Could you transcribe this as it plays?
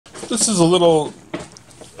This is a little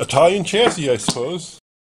Italian chassis, I suppose.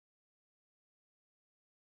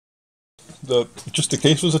 Just the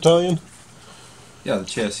case was Italian? Yeah, the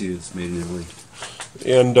chassis is made in Italy.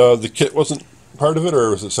 And the kit wasn't part of it, or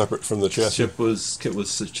was it separate from the chassis? Kit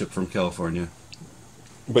was shipped from California.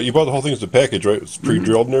 But you bought the whole thing as a package, right? It was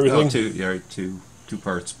pre-drilled and everything? Two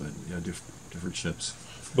parts, but yeah, different ships.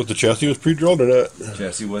 But the chassis was pre-drilled or not? The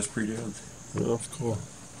chassis was pre-drilled. Oh, that's cool.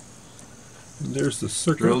 And there's the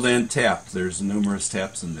circuit. Drilled and tapped. There's numerous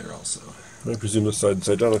taps in there also. I presume this side's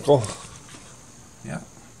identical. Yeah.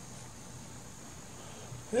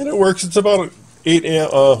 And it works. It's about 8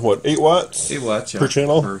 watts? 8 watts, yeah. Per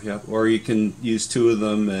channel? Yeah. Or you can use 2 of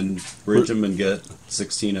them and bridge them and get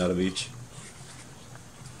 16 out of each.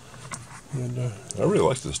 And I really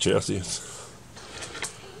like this chassis.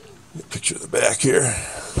 Picture the back here.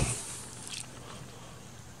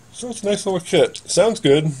 So it's a nice little kit. Sounds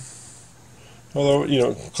good.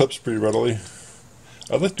 Although, clips pretty readily.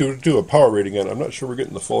 I'd like to do a power rating on it. I'm not sure we're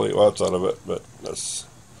getting the full 8 watts out of it, but that's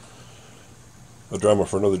a drama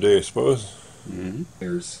for another day, I suppose. Mm-hmm.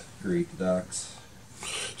 There's great docks.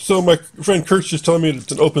 So my friend Kurt's just telling me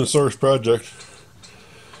it's an open source project.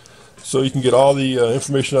 So you can get all the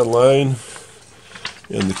information online.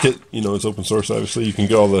 And the kit, is open source, obviously. You can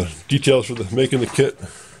get all the details for making the kit.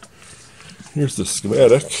 Here's the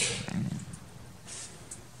schematic.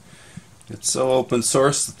 It's so open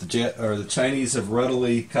source that the Chinese have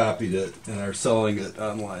readily copied it and are selling it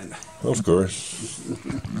online. Of course.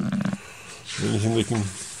 Anything they can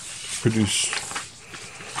produce.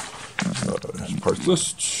 Parts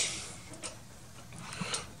list.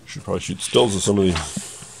 Should probably shoot stills of some of these.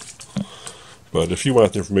 But if you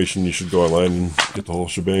want the information, you should go online and get the whole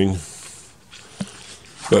shebang.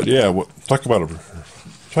 But yeah, talk about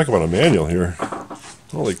a manual here.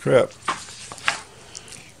 Holy crap!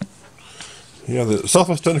 Yeah, the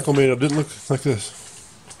Southwest Technical manual didn't look like this.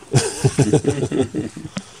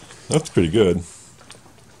 That's pretty good.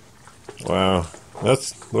 Wow,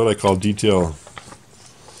 that's what I call detail.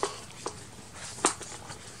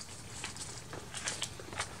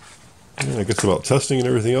 Yeah, I guess about testing and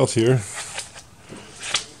everything else here.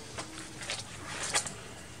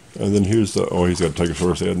 And then here's he's got a Tiger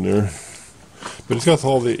Source ad in there. But it's got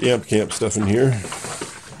all the amp camp stuff in here.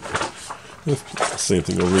 Same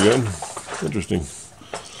thing over again. Interesting.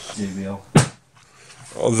 JBL.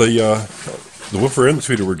 Oh, the woofer and the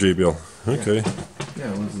tweeter were JBL. Okay.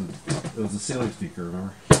 Yeah, it was a ceiling speaker,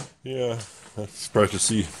 remember? Yeah, I'm surprised to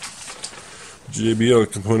see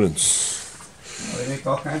JBL components. Well, they make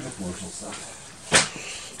all kinds of commercial stuff.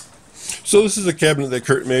 So this is a cabinet that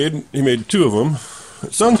Kurt made. He made 2 of them.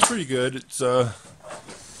 It sounds pretty good. It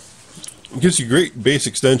gives you great bass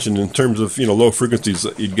extension in terms of low frequencies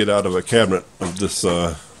that you'd get out of a cabinet of this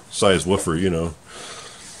size woofer. You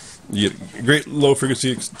get great low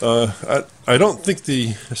frequency. I don't think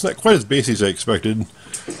it's not quite as bassy as I expected.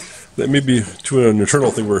 That may be to an internal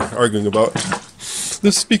thing we're arguing about.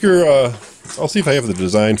 This speaker, I'll see if I have the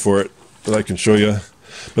design for it that I can show you.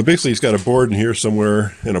 But basically, it's got a board in here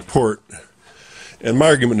somewhere and a port. And my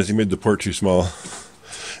argument is he made the port too small.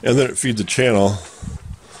 And then it feeds a channel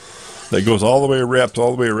that goes all the way, wrapped all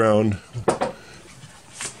the way around.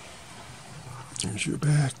 Here's your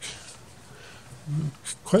back.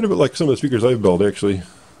 Quite a bit like some of the speakers I've built, actually.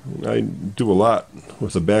 I do a lot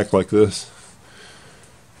with a back like this.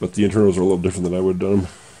 But the internals are a little different than I would have done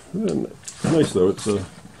them. Nice, though. It's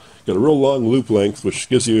got a real long loop length, which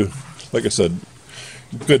gives you, like I said,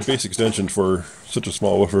 good bass extension for such a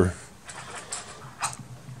small woofer.